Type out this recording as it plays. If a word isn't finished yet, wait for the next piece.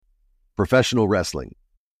Professional wrestling,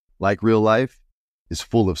 like real life, is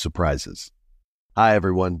full of surprises. Hi,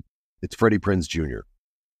 everyone. It's Freddie Prinze Jr.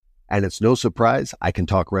 And it's no surprise I can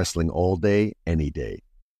talk wrestling all day, any day.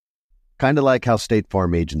 Kind of like how State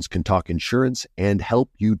Farm agents can talk insurance and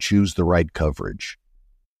help you choose the right coverage.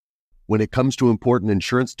 When it comes to important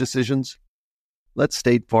insurance decisions, let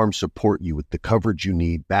State Farm support you with the coverage you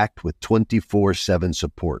need, backed with 24/7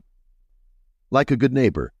 support. Like a good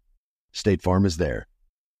neighbor, State Farm is there.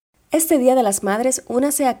 Este Día de las Madres,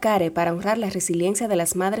 únase a CARE para honrar la resiliencia de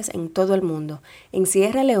las madres en todo el mundo. En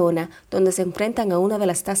Sierra Leona, donde se enfrentan a una de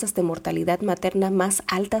las tasas de mortalidad materna más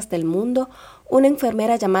altas del mundo, una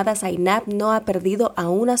enfermera llamada Zainab no ha perdido a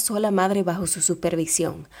una sola madre bajo su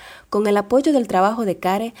supervisión. Con el apoyo del trabajo de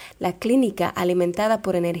CARE, la clínica alimentada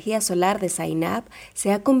por energía solar de Zainab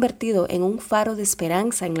se ha convertido en un faro de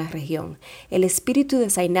esperanza en la región. El espíritu de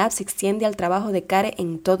Zainab se extiende al trabajo de CARE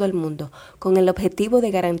en todo el mundo, con el objetivo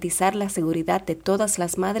de garantizar la seguridad de todas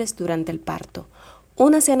las madres durante el parto.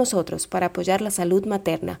 Únase a nosotros para apoyar la salud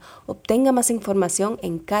materna. Obtenga más información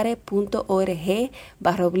en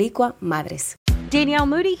care.org/madres. Danielle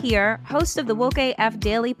Moody here, host of the Woke AF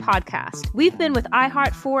Daily podcast. We've been with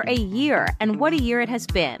iHeart for a year, and what a year it has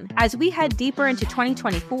been. As we head deeper into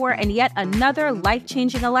 2024 and yet another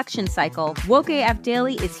life-changing election cycle, Woke AF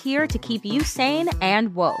Daily is here to keep you sane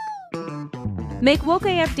and woke. Make Woke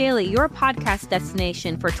AF Daily your podcast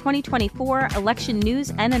destination for 2024 election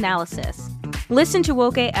news and analysis. Listen to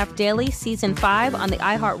Woke AF Daily Season 5 on the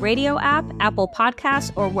iHeartRadio app, Apple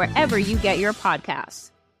Podcasts, or wherever you get your podcasts.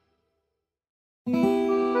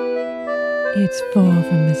 It's Four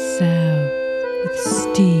from the South with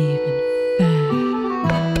Steve and Fab.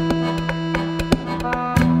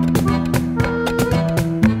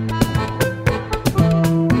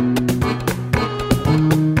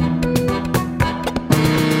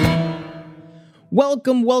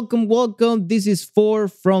 Welcome. This is Four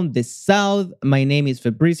from the South. My name is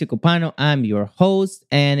Fabricio Copano. I'm your host.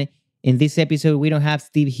 And in this episode, we don't have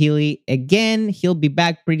Steve Healy again. He'll be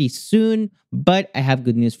back pretty soon. But I have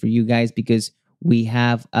good news for you guys because we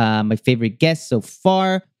have my favorite guest so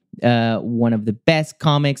far, one of the best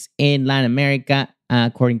comics in Latin America,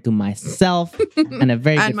 according to myself, and a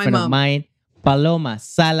very good friend of mine, Paloma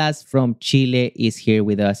Salas from Chile, is here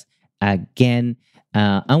with us again.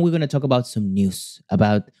 And we're going to talk about some news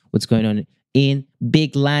about what's going on in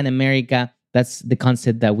Big Latin America. That's the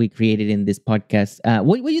concept that we created in this podcast.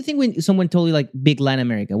 What do you think when someone told you like Big Latin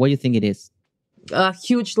America? What do you think it is? A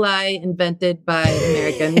huge lie invented by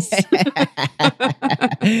Americans.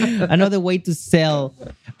 Another way to sell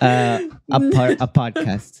a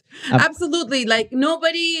podcast. Absolutely. Like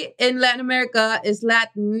nobody in Latin America is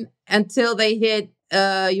Latin until they hit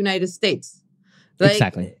United States. Like,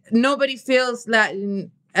 exactly. Nobody feels Latin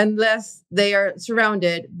unless they are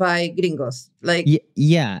surrounded by gringos. Like,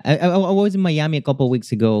 yeah. I was in Miami a couple of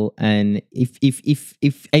weeks ago, and if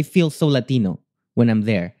I feel so Latino when I'm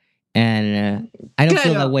there, and I don't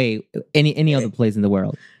feel that way any other place in the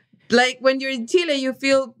world. Like when you're in Chile, you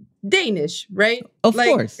feel Danish, right? Of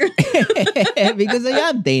course, because I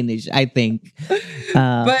am Danish, I think.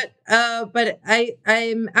 But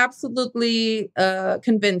I'm absolutely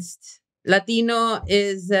convinced. Latino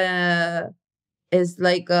is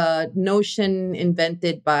like a notion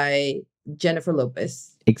invented by Jennifer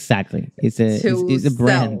Lopez. Exactly. It's a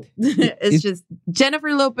brand. it's just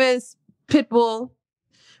Jennifer Lopez, Pitbull,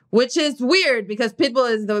 which is weird because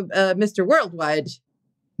Pitbull is the Mr. Worldwide.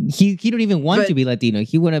 He don't even want to be Latino.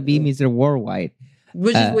 He want to be Mr. Worldwide.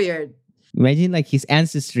 Which is weird. Imagine like his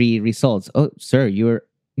ancestry results. Oh, sir, you're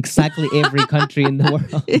exactly every country in the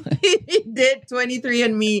world. He did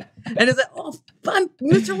 23andMe. And it's like, oh, fun,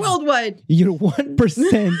 Mr. Worldwide. You're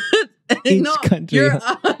 1% each country. You're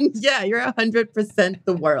 100%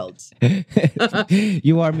 the world.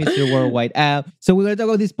 You are Mr. Worldwide. So we're going to talk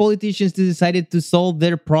about these politicians who decided to solve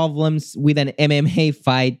their problems with an MMA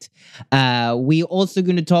fight. We also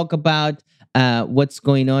going to talk about what's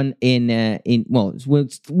going on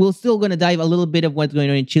we're still going to dive a little bit of what's going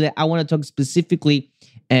on in Chile. I want to talk specifically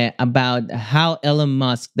about how Elon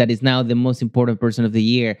Musk, that is now the most important person of the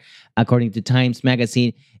year, according to Times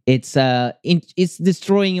Magazine, it's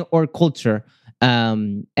destroying our culture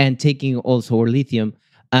and taking also our lithium.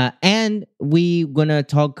 And we're going to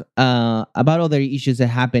talk about other issues that are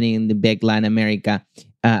happening in the big Latin America.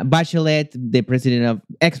 Bachelet, the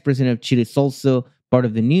ex-president of Chile, is also part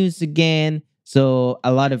of the news again. So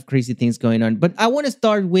a lot of crazy things going on. But I want to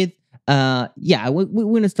start with, we're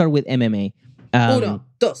going to start with MMA. Uno,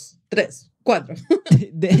 dos, tres, cuatro.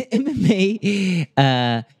 The MMA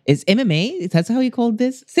is MMA? That's how you call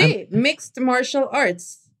this? Sí, mixed martial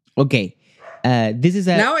arts. Okay. This is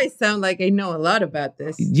a Now I sound like I know a lot about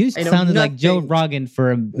this. you I know sounded like Joe nothing. Rogan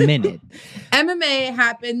for a minute. MMA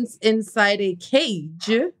happens inside a cage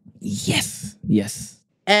Yes.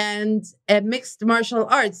 and a mixed martial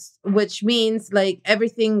arts, which means like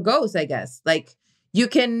everything goes, I guess. Like you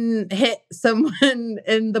can hit someone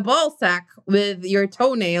in the ball sack with your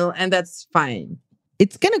toenail and that's fine.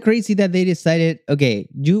 It's kind of crazy that they decided, okay,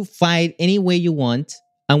 you fight any way you want,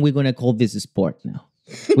 and we're gonna call this a sport now.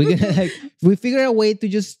 We're gonna we figure out a way to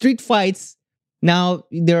just street fights. Now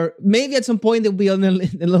there maybe at some point they'll be on the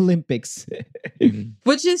Olympics.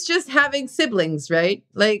 Which is just having siblings, right?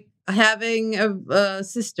 Like having a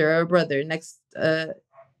sister or a brother next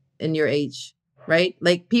in your age, right?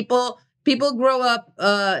 Like people grow up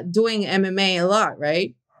doing MMA a lot,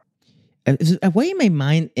 right? Why in my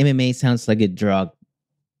mind MMA sounds like a drug?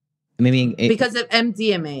 Maybe Because of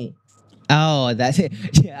MDMA. oh, that's it.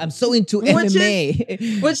 Yeah, I'm so into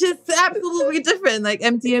MMA. Which is absolutely different. Like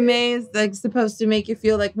MDMA is like supposed to make you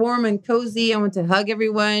feel like warm and cozy. I want to hug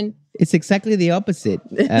everyone. It's exactly the opposite.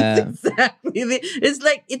 Exactly. It's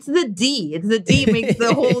like it's the D. It's the D makes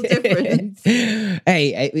the whole difference.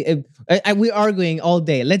 Hey, we're arguing all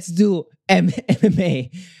day. Let's do MMA.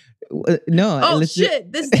 No. Oh let's do-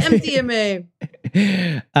 shit! This is MDMA.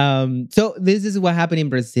 So this is what happened in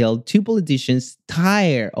Brazil. Two politicians,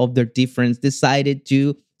 tired of their difference, decided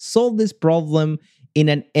to solve this problem in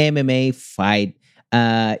an MMA fight.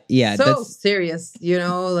 Yeah, So that's serious, you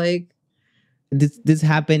know, like this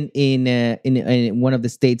happened in one of the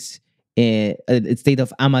states, state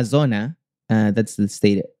of Amazonas. That's the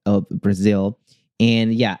state of Brazil,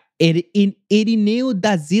 and yeah, in Irineu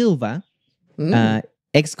da Silva,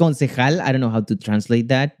 ex-concejal. I don't know how to translate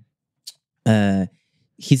that.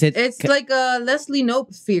 He said it's like a Leslie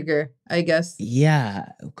Knope figure, I guess. yeah,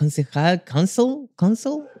 concejal,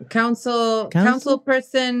 Council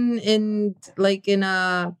person in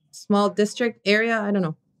a small district area. I don't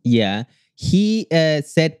know. Yeah, he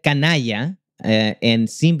said canalla and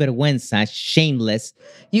sinvergüenza, shameless.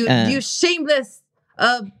 You shameless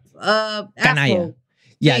Canalla. asshole.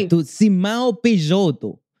 Yeah, Hey. to Simão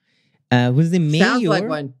Peixoto, who's the mayor. Sounds like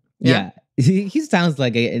one. Yeah, he sounds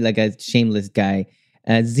like a shameless guy.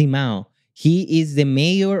 Simão. He is the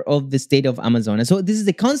mayor of the state of Amazonas. So this is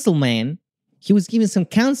the councilman. He was giving some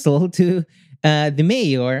counsel to the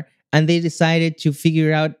mayor, and they decided to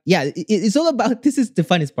figure out. Yeah, it's all about. This is the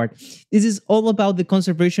funniest part. This is all about the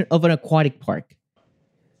conservation of an aquatic park.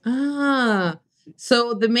 Ah,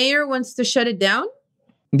 so the mayor wants to shut it down?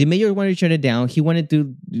 The mayor wanted to shut it down. He wanted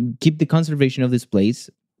to keep the conservation of this place.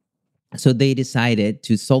 So they decided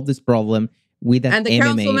to solve this problem with an And the MMA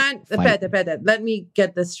councilman, fight. let me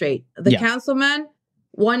get this straight. The Yeah. councilman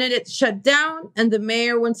wanted it shut down and the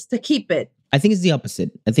mayor wants to keep it. I think it's the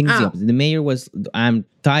opposite. The mayor was, I'm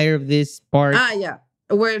tired of this park. Ah, yeah.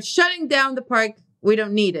 We're shutting down the park. We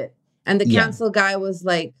don't need it. And the Yeah. council guy was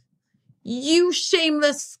like, you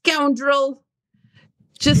shameless scoundrel.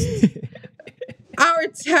 Just our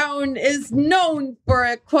town is known for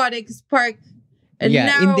aquatics park. And Yeah,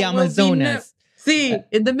 now in the we'll be Amazonas.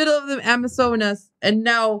 in the middle of the Amazonas. And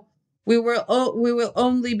now we will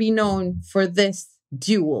only be known for this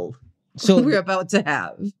duel So we're about to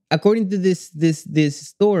have. according to this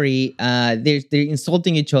story, they're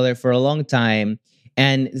insulting each other for a long time,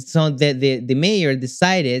 and so the mayor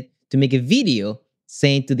decided to make a video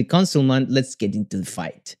saying to the councilman, "Let's get into the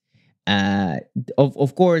fight."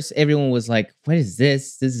 Of course, everyone was like, "What is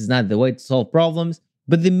this? This is not the way to solve problems."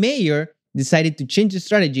 But the mayor decided to change the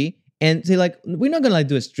strategy and say, "Like, we're not gonna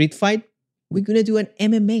do a street fight. We're gonna do an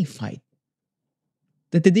MMA fight."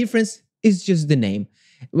 That the difference is just the name.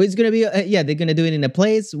 It's gonna be they're gonna do it in a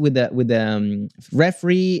place with the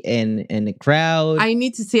referee and a crowd. I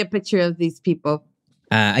need to see a picture of these people.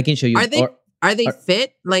 I can show you. Are they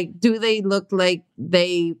fit? Like, do they look like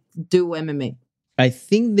they do MMA? I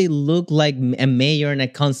think they look like a mayor and a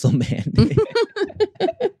councilman.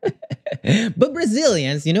 But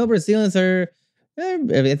Brazilians, Brazilians are,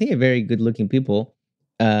 I think, very good-looking people.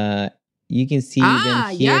 You can see them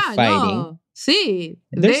here fighting. No. See,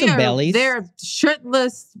 There's some bellies. They're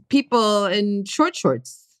shirtless people in short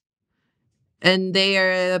shorts, and they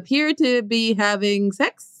appear to be having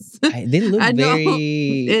sex. They look I know.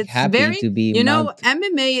 very It's happy very, to be.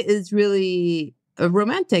 MMA is really a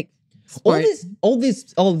romantic sport. All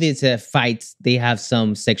these fights, they have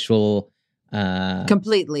some sexual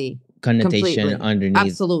Completely. connotation underneath.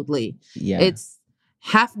 Absolutely. Yeah. It's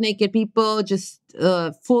half naked people, just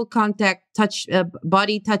full contact touch,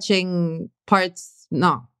 body touching parts.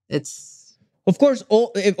 No, it's Of course,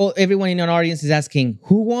 everyone in our audience is asking,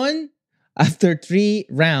 who won? after 3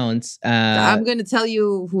 rounds, I'm going to tell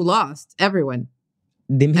you who lost. Everyone.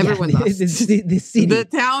 Everyone lost. the city. The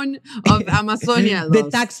town of Amazonia The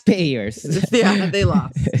lost. taxpayers. Yeah, they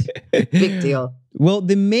lost. Big deal. Well,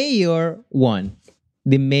 the mayor won.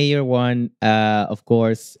 The mayor won, of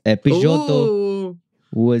course. Peixoto Ooh.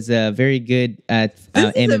 was very good at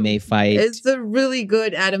This is MMA fight. It's a really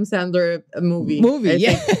good Adam Sandler movie.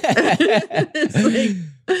 Yeah. It's like,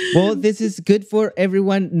 Well, this is good for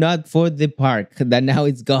everyone, not for the park that now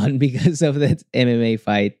it's gone because of that MMA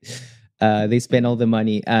fight. They spent all the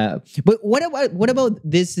money. But what about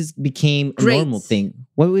this became a Great. normal thing?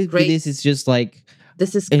 What if Great. this is just like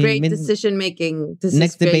this is great decision making.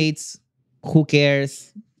 next debates? Who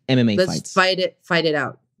cares? MMA Let's fights. fight it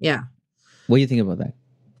out. Yeah. What do you think about that?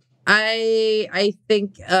 I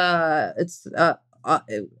think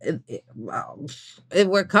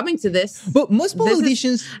we're coming to this. But most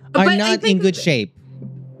politicians are but I not in think- good shape.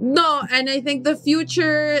 No, and I think the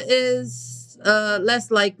future is less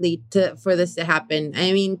likely for this to happen.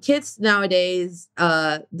 I mean, kids nowadays,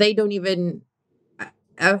 they don't even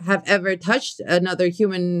have ever touched another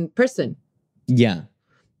human person. Yeah.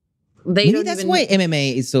 They Maybe don't that's even, why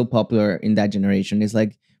MMA is so popular in that generation. It's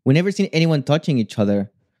like we never seen anyone touching each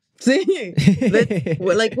other.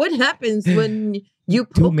 like what happens when you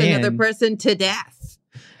poke another men. person to death?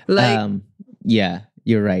 Like Yeah,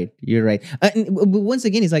 you're right. But once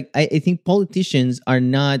again, it's like I think politicians are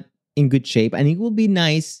not in good shape, and it will be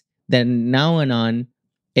nice that now and on,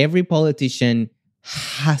 every politician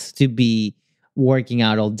has to be working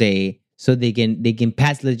out all day so they can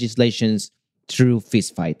pass legislations through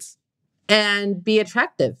fist fights. and be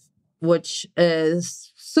attractive, which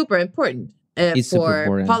is super important It's super for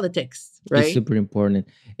important. politics, right? It's super important.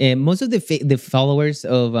 And most of the followers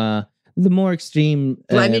of the more extreme,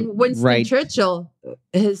 Well, I mean, Winston right, Churchill,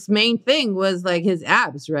 his main thing was like his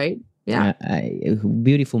abs, right? Yeah,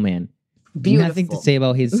 beautiful man. beautiful, Nothing to say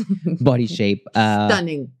about his body shape.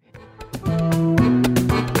 stunning.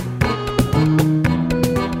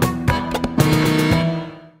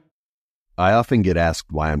 I often get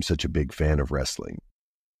asked why I'm such a big fan of wrestling,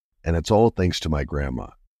 and it's all thanks to my grandma.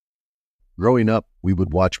 Growing up, we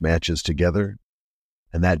would watch matches together,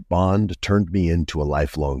 and that bond turned me into a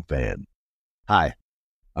lifelong fan. Hi,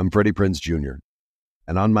 I'm Freddie Prinze Jr.,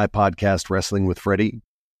 and on my podcast, Wrestling with Freddie,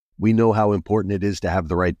 we know how important it is to have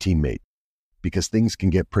the right teammate, because things can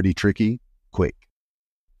get pretty tricky quick.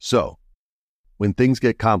 So, when things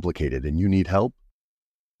get complicated and you need help,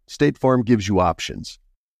 State Farm gives you options.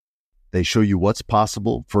 They show you what's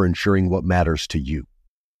possible for ensuring what matters to you.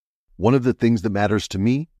 One of the things that matters to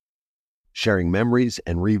me, sharing memories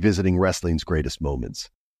and revisiting wrestling's greatest moments.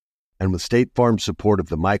 And with State Farm's support of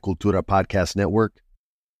the My Cultura Podcast Network,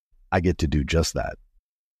 I get to do just that.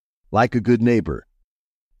 Like a good neighbor,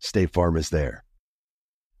 State Farm is there.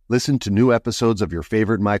 Listen to new episodes of your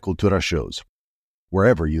favorite My Cultura shows,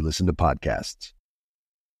 wherever you listen to podcasts.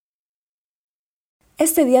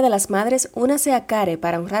 Este Día de las Madres, únase a CARE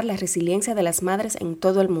para honrar la resiliencia de las madres en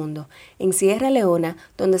todo el mundo. En Sierra Leona,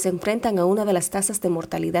 donde se enfrentan a una de las tasas de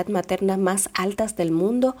mortalidad materna más altas del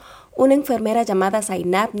mundo, una enfermera llamada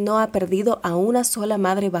Zainab no ha perdido a una sola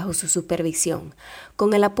madre bajo su supervisión.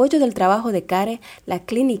 Con el apoyo del trabajo de CARE, la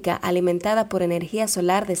clínica alimentada por energía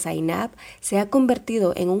solar de Zainab se ha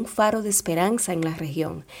convertido en un faro de esperanza en la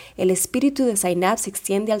región. El espíritu de Zainab se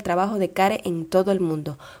extiende al trabajo de CARE en todo el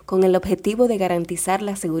mundo, con el objetivo de garantizar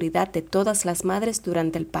la seguridad de todas las madres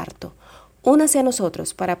durante el parto. Únase a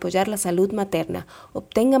nosotros para apoyar la salud materna.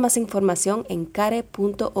 Obtenga más información en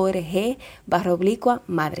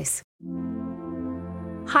care.org/madres.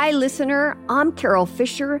 Hi, listener. I'm Carol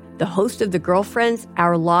Fisher, the host of The Girlfriends,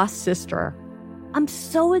 Our Lost Sister. I'm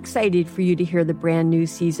so excited for you to hear the brand new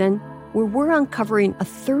season where we're uncovering a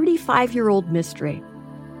 35-year-old mystery.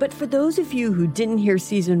 But for those of you who didn't hear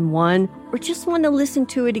season 1 or just want to listen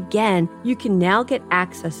to it again, you can now get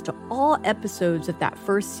access to all episodes of that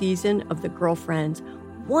first season of The Girlfriends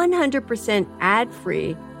 100%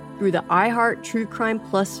 ad-free through the iHeart True Crime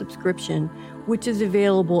Plus subscription, which is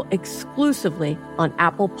available exclusively on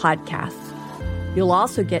Apple Podcasts. You'll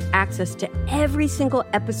also get access to every single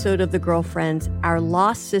episode of The Girlfriends, Our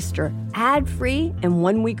Lost Sister, ad-free and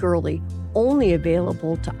 1 week early, only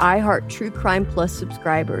available to iHeart True Crime Plus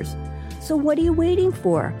subscribers. So what are you waiting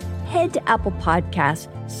for? Head to Apple Podcasts,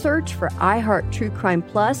 search for iHeart True Crime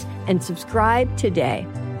Plus, and subscribe today.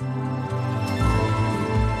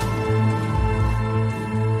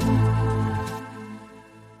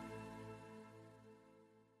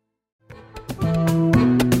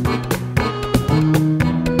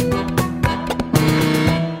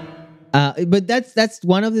 but that's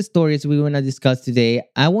one of the stories we want to discuss today.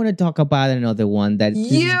 I want to talk about another one that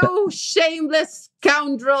You shameless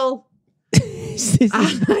scoundrel. this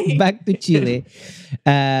is back to Chile,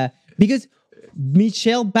 because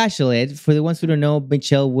Michelle Bachelet, for the ones who don't know,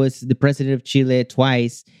 Michelle was the president of Chile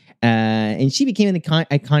twice, and she became an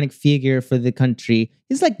iconic figure for the country.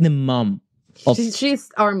 It's like the mom of. She's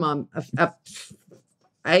our mom.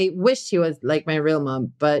 I wish she was like my real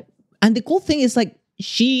mom, but. And the cool thing is, like,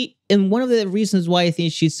 and one of the reasons why I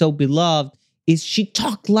think she's so beloved is she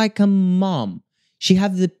talked like a mom. She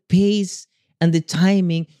had the pace and the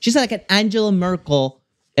timing. She's like an Angela Merkel.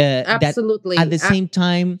 Absolutely. At the same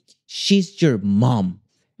time, she's your mom.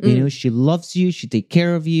 You know, she loves you. She take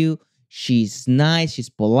care of you. She's nice. She's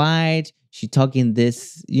polite. She talk in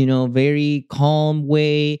this, very calm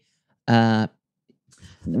way.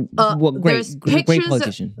 Great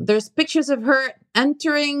politician. There's pictures of her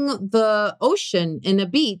entering the ocean in a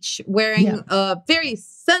beach wearing a very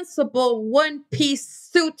sensible one-piece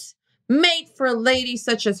suit made for a lady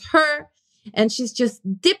such as her. And she's just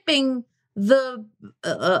dipping the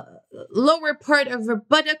lower part of her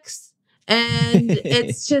buttocks. And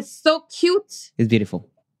it's just so cute. It's beautiful.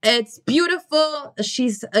 It's beautiful.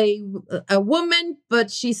 She's a woman,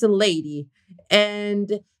 but she's a lady.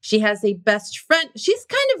 And she has a best friend. She's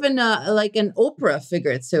kind of in an Oprah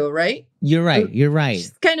figure too, right? You're right.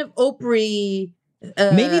 She's kind of Oprah-y.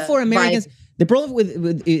 Maybe for Americans, vibe. the problem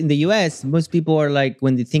with in the U.S., most people are like,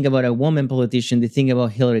 when they think about a woman politician, they think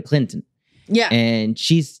about Hillary Clinton. Yeah, and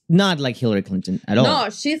she's not like Hillary Clinton at all. No,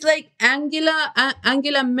 she's like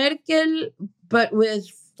Angela Merkel, but with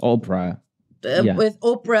Oprah. With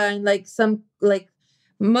Oprah and like some like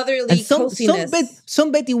motherly and coziness.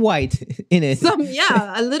 Some Betty White in it.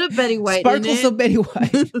 A little Betty White. Sparkles of Betty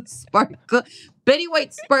White. Betty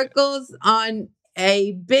White sparkles on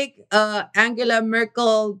a big Angela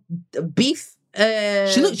Merkel beef.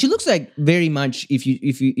 She looks like very much. If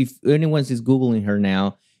anyone is googling her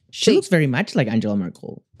now, she looks very much like Angela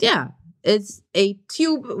Merkel. Yeah. It's a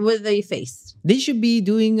tube with a face. They should be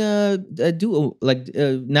doing a duo. Like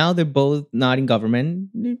now they're both not in government.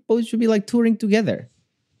 They both should be like touring together.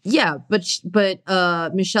 Yeah, but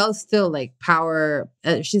Michelle's still like power.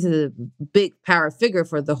 She's a big power figure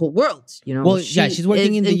for the whole world. Well, she's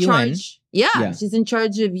working in the UN. Yeah, she's in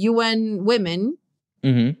charge of UN Women.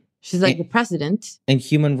 Mm-hmm. She's like the president and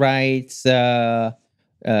human rights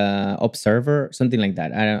observer, something like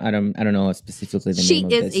that. I don't know specifically the name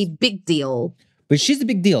of this. She is a big deal. But she's a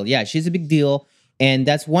big deal. Yeah, she's a big deal. And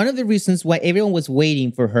that's one of the reasons why everyone was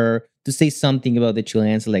waiting for her to say something about the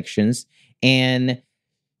Chilean elections. And,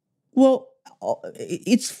 well,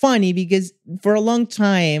 it's funny because for a long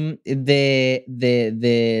time, the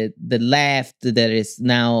left that is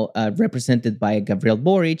now represented by Gabriel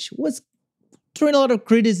Boric was throwing a lot of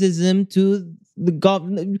criticism to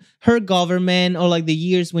her government, or like the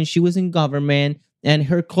years when she was in government and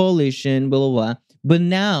her coalition, blah, blah, blah. But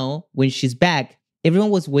now, when she's back,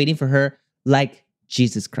 everyone was waiting for her like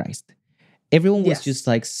Jesus Christ. Everyone was just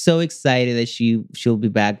like so excited that she'll be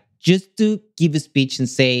back just to give a speech and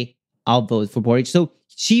say, I'll vote for Boric. So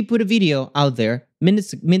she put a video out there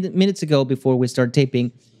minutes ago before we start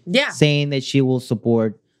taping, saying that she will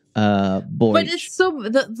support Boric. But it's so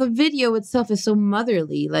the video itself is so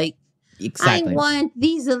motherly. Like, exactly. I want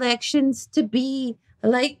these elections to be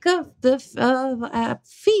like a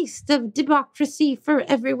feast of democracy for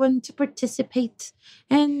everyone to participate.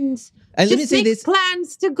 And let me say make this.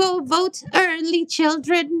 plans to go vote early,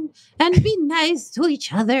 children, and be nice to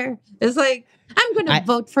each other. It's like, I'm going to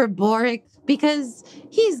vote for Boric because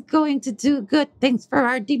he's going to do good things for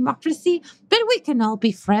our democracy, but we can all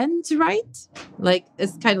be friends, right? Like,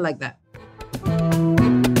 it's kind of like that.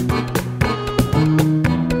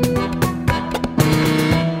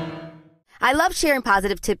 I love sharing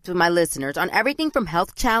positive tips with my listeners on everything from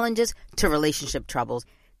health challenges to relationship troubles.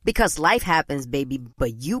 Because life happens, baby,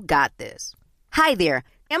 but you got this. Hi there,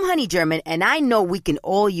 I'm Honey German, and I know we can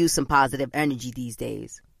all use some positive energy these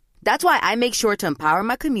days. That's why I make sure to empower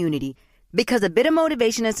my community, because a bit of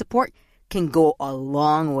motivation and support can go a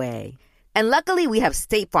long way. And luckily, we have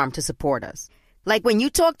State Farm to support us. Like when you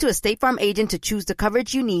talk to a State Farm agent to choose the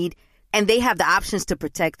coverage you need, and they have the options to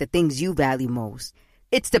protect the things you value most.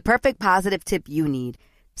 It's the perfect positive tip you need.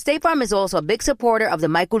 State Farm is also a big supporter of the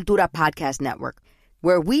My Cultura podcast network,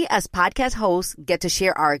 where we as podcast hosts get to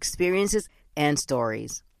share our experiences and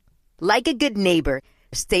stories. Like a good neighbor,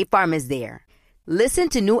 State Farm is there. Listen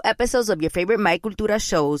to new episodes of your favorite My Cultura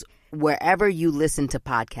shows wherever you listen to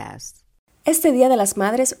podcasts. Este Día de las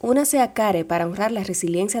Madres, únase a CARE para honrar la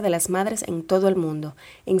resiliencia de las madres en todo el mundo.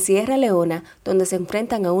 En Sierra Leona, donde se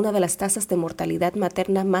enfrentan a una de las tasas de mortalidad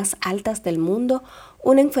materna más altas del mundo,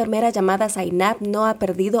 una enfermera llamada Zainab no ha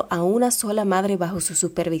perdido a una sola madre bajo su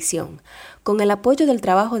supervisión. Con el apoyo del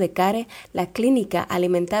trabajo de CARE, la clínica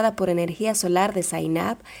alimentada por energía solar de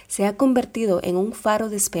Zainab se ha convertido en un faro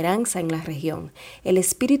de esperanza en la región. El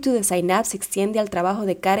espíritu de Zainab se extiende al trabajo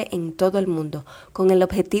de CARE en todo el mundo, con el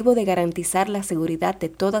objetivo de garantizar la seguridad de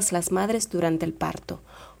todas las madres durante el parto.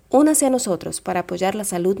 Únase a nosotros para apoyar la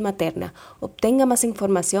salud materna. Obtenga más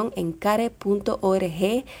información en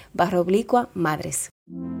care.org/madres.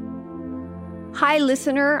 Hi,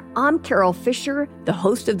 listener. I'm Carol Fisher, the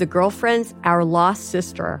host of the Girlfriends, Our Lost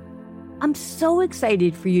Sister. I'm so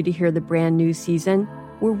excited for you to hear the brand new season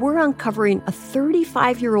where we're uncovering a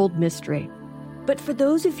 35-year-old mystery. But for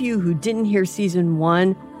those of you who didn't hear season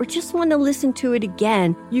 1 or just want to listen to it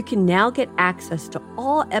again, you can now get access to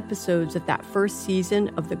all episodes of that first season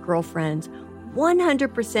of The Girlfriends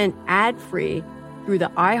 100% ad-free through the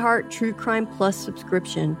iHeart True Crime Plus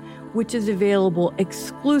subscription, which is available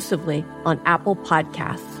exclusively on Apple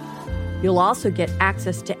Podcasts. You'll also get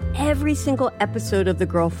access to every single episode of The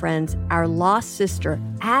Girlfriends, Our Lost Sister,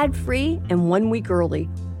 ad-free and 1 week early,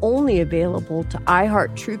 only available to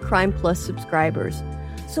iHeart True Crime Plus subscribers.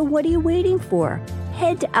 So what are you waiting for?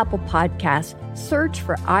 Head to Apple Podcasts, search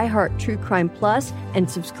for iHeart True Crime Plus, and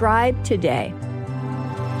subscribe today.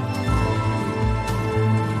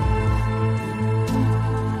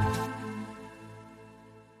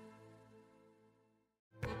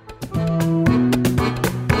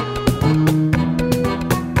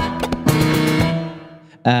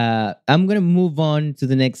 I'm going to move on to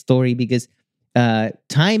the next story because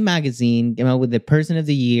Time Magazine came out with the Person of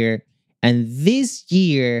the Year, and this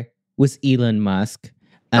year was Elon Musk.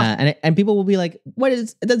 And people will be like, "What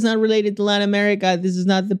is? That's not related to Latin America. This is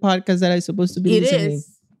not the podcast that I'm supposed to be listening."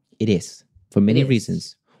 It is for many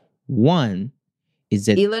reasons. One is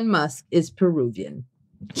that Elon Musk is Peruvian.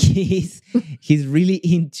 he's really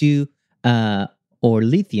into or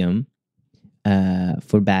lithium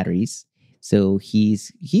for batteries. So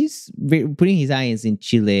he's putting his eyes in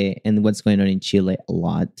Chile and what's going on in Chile a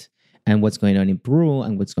lot, and what's going on in Peru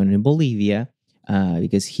and what's going on in Bolivia,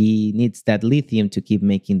 because he needs that lithium to keep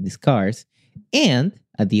making these cars. And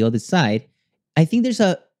at the other side, I think there's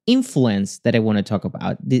a influence that I want to talk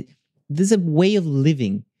about. There's a way of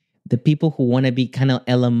living. The people who want to be kind of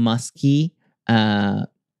Elon Musk-y, and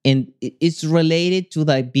it's related to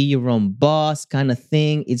like be your own boss kind of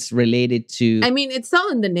thing. It's related to... I mean, it's all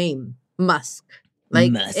in the name. Musk.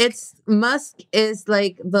 Like Musk is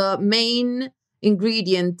like the main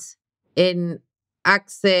ingredient in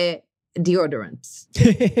Axe deodorants.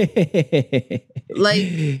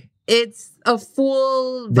 Like it's a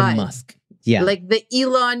full vibe. The Musk. Yeah. Like the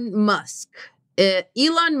Elon Musk.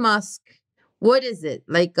 Elon Musk, what is it?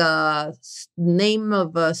 Like a name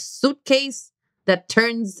of a suitcase that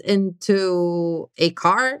turns into a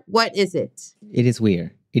car? What is it? It is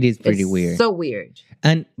weird. It is pretty weird. So weird.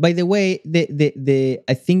 And by the way, the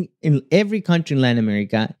I think in every country in Latin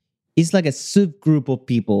America, it's like a subgroup of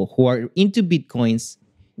people who are into Bitcoins.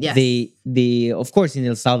 Yes. They of course in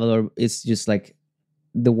El Salvador, it's just like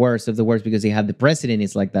the worst of the worst because they have the president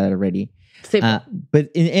is like that already. But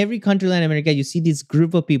in every country in Latin America, you see this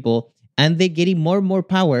group of people and they're getting more and more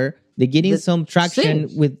power. They're getting some traction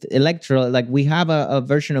with electoral. Like we have a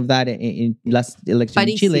version of that in last election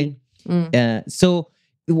in Chile. So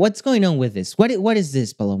what's going on with this? What is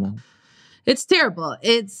this, Paloma? It's terrible.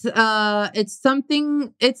 It's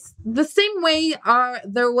something. It's the same way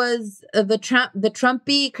there was the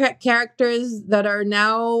Trumpy characters that are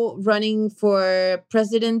now running for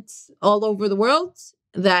president all over the world.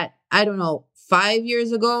 That I don't know, 5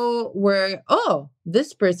 years ago were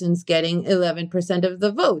this person's getting 11% of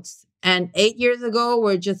the votes, and 8 years ago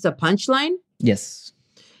were just a punchline. Yes.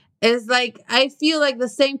 It's like, I feel like the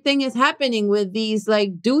same thing is happening with these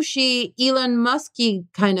like douchey Elon Musk-y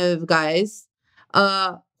kind of guys,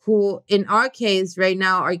 who in our case right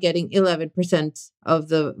now are getting 11% of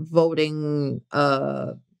the voting,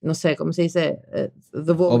 no sé cómo se dice,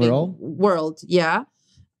 the voting overall world. Yeah.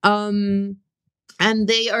 And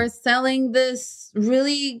they are selling this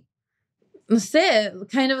really, no sé,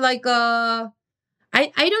 kind of like I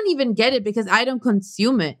don't even get it because I don't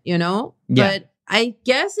consume it, you know? Yeah. But I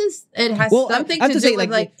guess it has something to do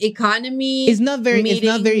with like economy. It's not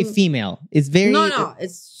very female. It's very no.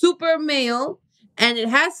 It's super male, and it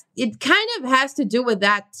kind of has to do with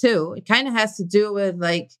that too. It kind of has to do with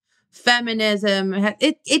like feminism.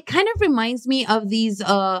 It kind of reminds me of these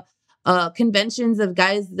conventions of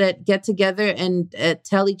guys that get together and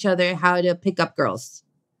tell each other how to pick up girls.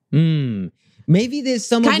 Maybe there's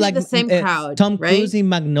some Kind of like of the same crowd, Tom right? Cruise in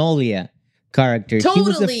Magnolia character. He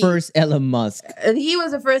was the Totally. first Elon Musk. He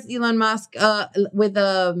was the first Elon Musk with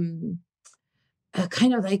kind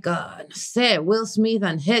of like no sé, Will Smith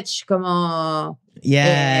and Hitch, como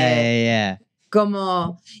Yeah.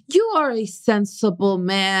 como you are a sensible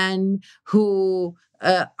man who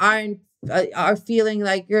are feeling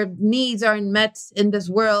like your needs aren't met in this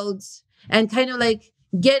world, and kind of like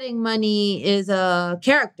getting money is a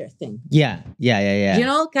character thing. Yeah. You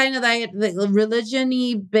know, kind of like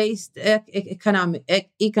religion-y based economics.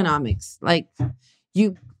 Like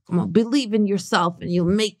you come on, believe in yourself and you'll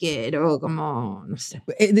make it. Oh, come on.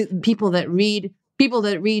 People that read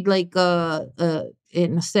like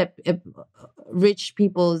rich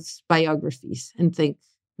people's biographies and think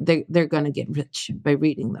they're gonna get rich by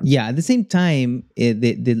reading them. Yeah. At the same time,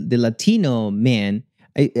 the Latino man,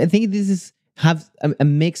 I think this is have a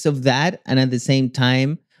mix of that, and at the same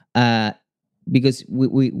time, because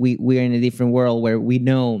we are in a different world where we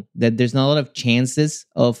know that there's not a lot of chances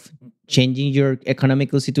of changing your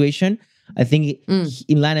economical situation. I think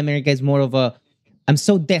in Latin America it's more of a, I'm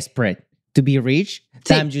so desperate to be rich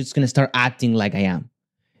that I'm just gonna start acting like I am.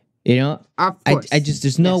 You know, Of course. I just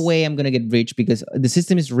there's no way I'm gonna get rich because the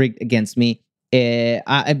system is rigged against me.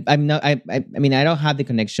 I'm not. I mean, I don't have the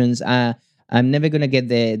connections. I'm never gonna get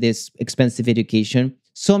this expensive education,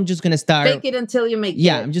 so I'm just gonna start. Fake it until you make it.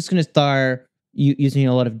 Yeah, I'm just gonna start using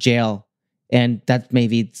a lot of gel, and that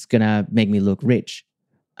maybe it's gonna make me look rich.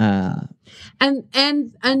 And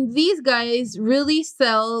these guys really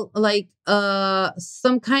sell like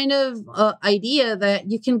some kind of idea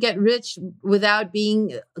that you can get rich without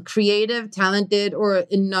being creative, talented, or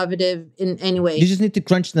innovative in any way. You just need to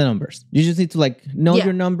crunch the numbers. You just need to like know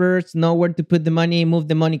your numbers, know where to put the money, move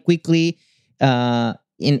the money quickly. And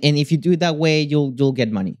if you do it that way, you'll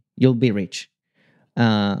get money. You'll be rich.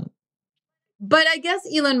 But I guess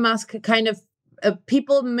Elon Musk kind of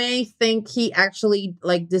people may think he actually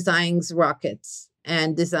like designs rockets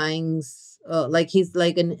and designs like he's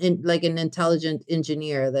like an intelligent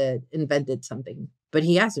engineer that invented something, but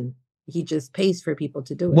he hasn't. He just pays for people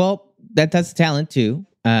to do it. Well, that's talent too.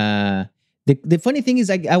 The funny thing is,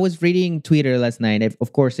 I was reading Twitter last night.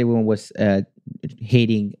 Of course, everyone was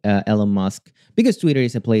hating Elon Musk because Twitter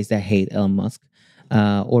is a place that hate Elon Musk,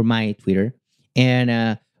 or my Twitter.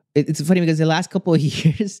 And it's funny because the last couple of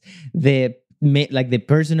years, the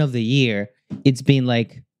person of the year, it's been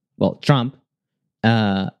like, well, Trump.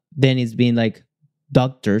 Then it's been like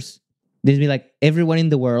doctors. There's been like everyone in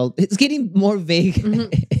the world. It's getting more vague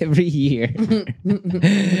every year.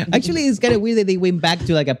 Actually, it's kind of weird that they went back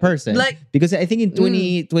to like a person. Like, because I think in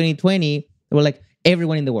 2020, they were like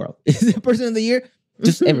everyone in the world. Is the person of the year?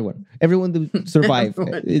 Just everyone. Everyone to survive.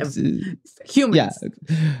 It's humans. Yeah.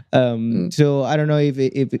 So I don't know if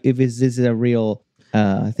this is a real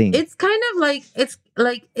thing. It's kind of like, it's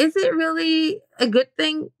like, is it really a good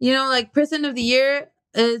thing? You know, like person of the year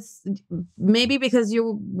is maybe because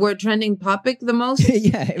you were trending topic the most.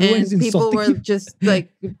 Yeah, everyone's and people were you. just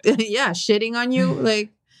like, yeah, shitting on you. Like,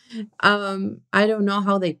 I don't know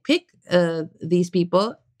how they pick these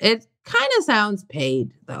people. It kind of sounds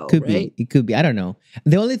paid though, Could right? be. It could be. I don't know.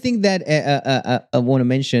 The only thing that I want to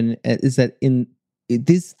mention is that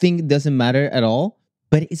this thing doesn't matter at all.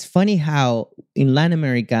 But it's funny how in Latin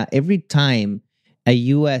America, every time a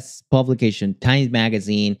U.S. publication, Times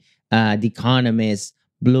Magazine, The Economist,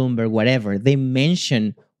 Bloomberg, whatever, they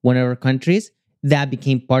mention one of our countries, that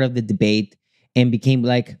became part of the debate and became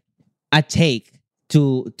like a take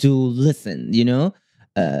to listen, you know?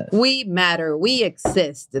 We matter. We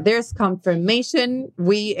exist. There's confirmation.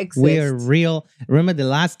 We exist. We are real. Remember the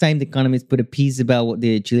last time The Economist put a piece about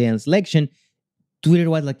the Chilean election,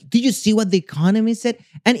 Twitter was like, did you see what The Economist said?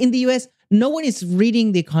 And in the US, no one is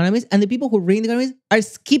reading The Economist, and the people who read The Economist are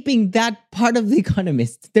skipping that part of The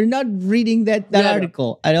Economist. They're not reading that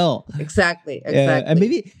article at all. Exactly. And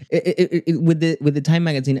maybe with the Time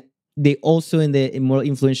magazine, they also in the more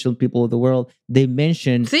influential people of the world, they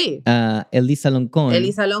mentioned Elisa Loncon.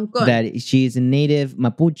 That she is a native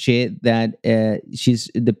Mapuche, that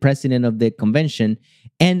she's the president of the convention.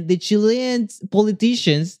 And the Chilean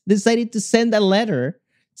politicians decided to send a letter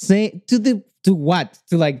saying to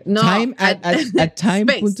like time at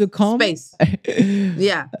time.com. Space.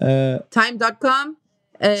 Yeah. Time.com.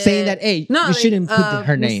 Saying that, hey, you shouldn't put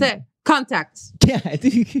her name. Contacts. Yeah.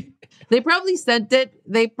 They probably sent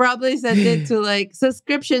it to like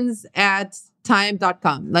subscriptions at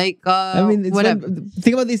time.com. Like, I mean, it's whatever.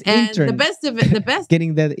 Think about this And intern. the best of it, the best,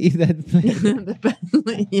 Getting that.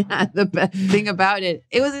 the best thing about it,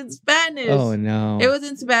 it was in Spanish. Oh no! It was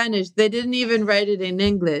in Spanish. They didn't even write it in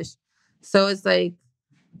English. So it's like,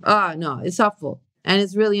 oh no, it's awful. And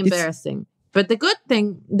it's really embarrassing. But the good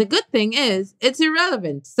thing is it's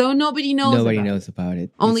irrelevant. So nobody knows about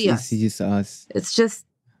it. Only us. It's just us. It's just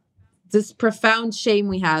this profound shame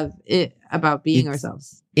we have about being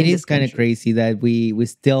ourselves. It is kind of crazy that we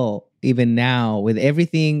still, even now, with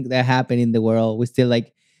everything that happened in the world, we're still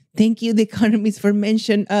like, thank you, The Economist, for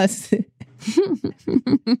mentioning us.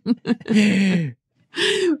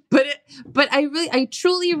 But I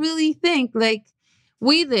truly, really think like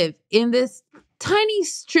we live in this tiny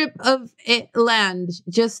strip of land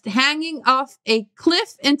just hanging off a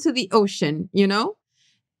cliff into the ocean, you know?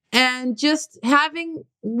 And just having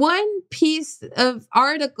one piece of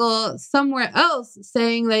article somewhere else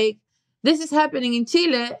saying like, this is happening in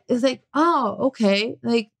Chile is like, oh, okay.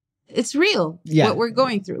 Like, it's real what we're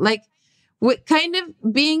going through. Like, what kind of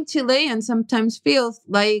being Chilean sometimes feels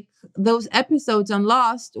like those episodes on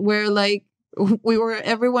Lost where like,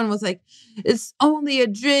 everyone was like, it's only a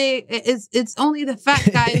dream. It's only the fat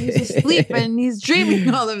guy who's asleep and he's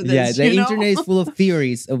dreaming all of this. Yeah, the internet is full of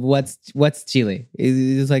theories of what's Chile.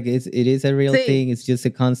 It's like it is a real thing. It's just a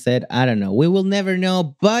concept. I don't know. We will never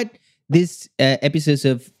know. But this episodes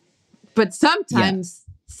of. But sometimes,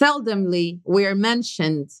 seldomly, we're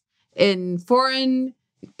mentioned in foreign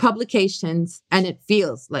publications, and it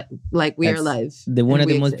feels like we are alive. One of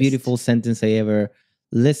the most beautiful sentences I ever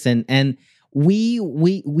listened. And we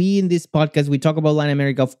in this podcast, we talk about Latin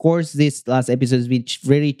America. Of course, this last episode has been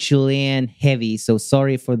really Chilean heavy. So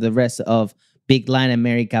sorry for the rest of big Latin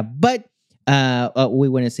America. But we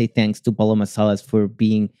want to say thanks to Paloma Salas for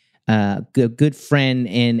being a good friend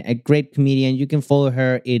and a great comedian. You can follow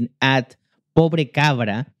her at Pobre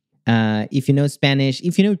Cabra. If you know Spanish,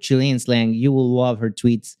 if you know Chilean slang, you will love her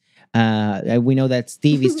tweets. We know that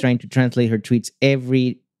Steve is trying to translate her tweets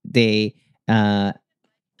every day.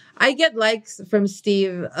 I get likes from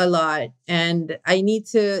Steve a lot, and I need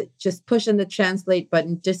to just push on the translate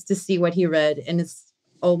button just to see what he read, and it's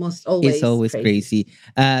almost always crazy.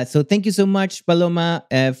 So thank you so much, Paloma,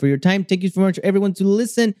 for your time. Thank you so much, everyone, to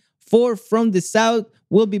listen. For From the South,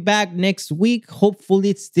 we'll be back next week.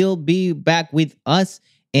 Hopefully, still be back with us.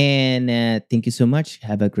 And thank you so much.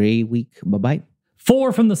 Have a great week. Bye-bye.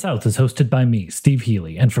 For From the South is hosted by me, Steve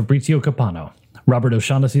Healy, and Fabrizio Capano. Robert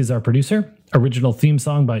O'Shaughnessy is our producer. Original theme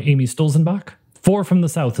song by Amy Stolzenbach. For From the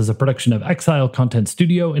South is a production of Exile Content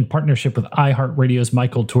Studio in partnership with iHeartRadio's My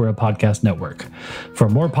Cultura podcast network. For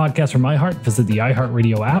more podcasts from iHeart, visit the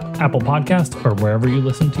iHeartRadio app, Apple Podcast, or wherever you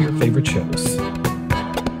listen to your favorite shows.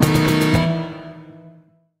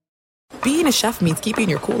 Being a chef means keeping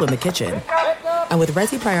your cool in the kitchen. And with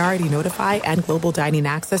Resi Priority Notify and Global Dining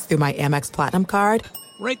Access through my Amex Platinum card,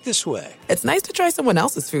 right this way. It's nice to try someone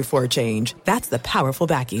else's food for a change. That's the powerful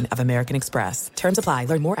backing of American Express. Terms apply.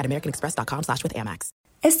 Learn more at americanexpress.com/withAmex.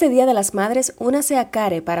 Este Día de las Madres, únase a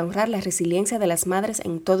CARE para honrar la resiliencia de las madres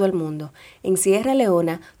en todo el mundo. En Sierra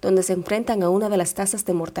Leona, donde se enfrentan a una de las tasas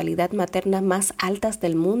de mortalidad materna más altas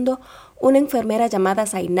del mundo, una enfermera llamada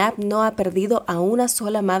Zainab no ha perdido a una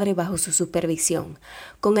sola madre bajo su supervisión.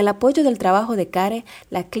 Con el apoyo del trabajo de CARE,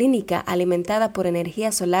 la clínica alimentada por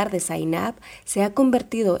energía solar de Zainab se ha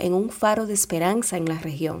convertido en un faro de esperanza en la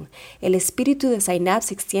región. El espíritu de Zainab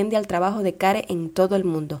se extiende al trabajo de CARE en todo el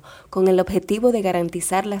mundo, con el objetivo de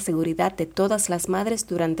garantizar la seguridad de todas las madres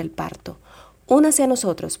durante el parto. Únase a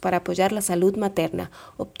nosotros para apoyar la salud materna.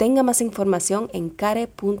 Obtenga más información en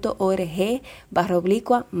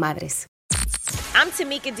care.org/madres. I'm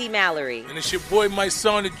Tamika D. Mallory. And it's your boy, my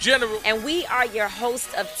son, the General. And we are your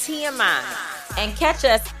hosts of TMI. And catch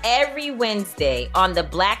us every Wednesday on the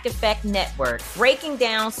Black Effect Network, breaking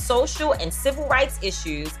down social and civil rights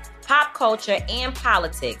issues, pop culture, and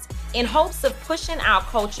politics in hopes of pushing our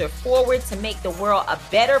culture forward to make the world a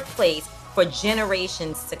better place for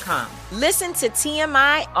generations to come. Listen to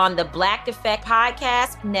TMI on the Black Effect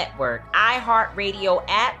Podcast Network, iHeartRadio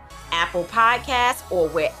app, Apple Podcasts, or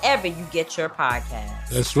wherever you get your podcasts.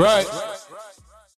 That's right.